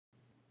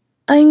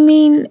I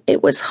mean,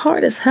 it was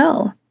hard as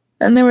hell,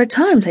 and there were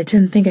times I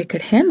didn't think I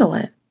could handle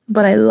it,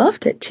 but I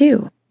loved it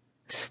too.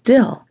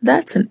 Still,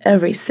 that's an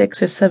every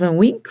 6 or 7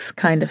 weeks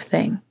kind of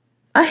thing.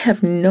 I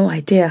have no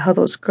idea how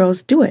those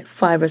girls do it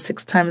 5 or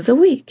 6 times a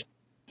week.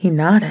 He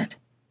nodded.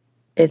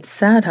 It's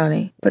sad,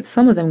 honey, but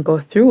some of them go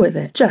through with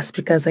it just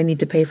because they need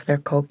to pay for their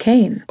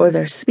cocaine or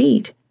their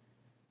speed.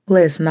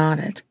 Liz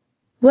nodded.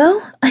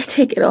 Well, I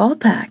take it all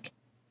back.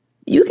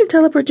 You can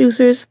tell the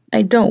producers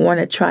I don't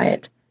want to try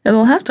it, and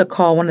they'll have to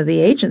call one of the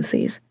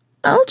agencies.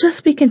 I'll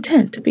just be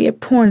content to be a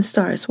porn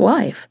star's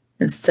wife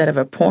instead of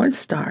a porn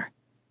star.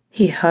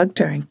 He hugged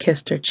her and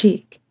kissed her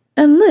cheek,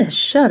 and Liz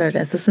shuddered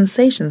as the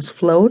sensations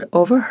flowed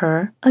over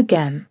her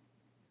again.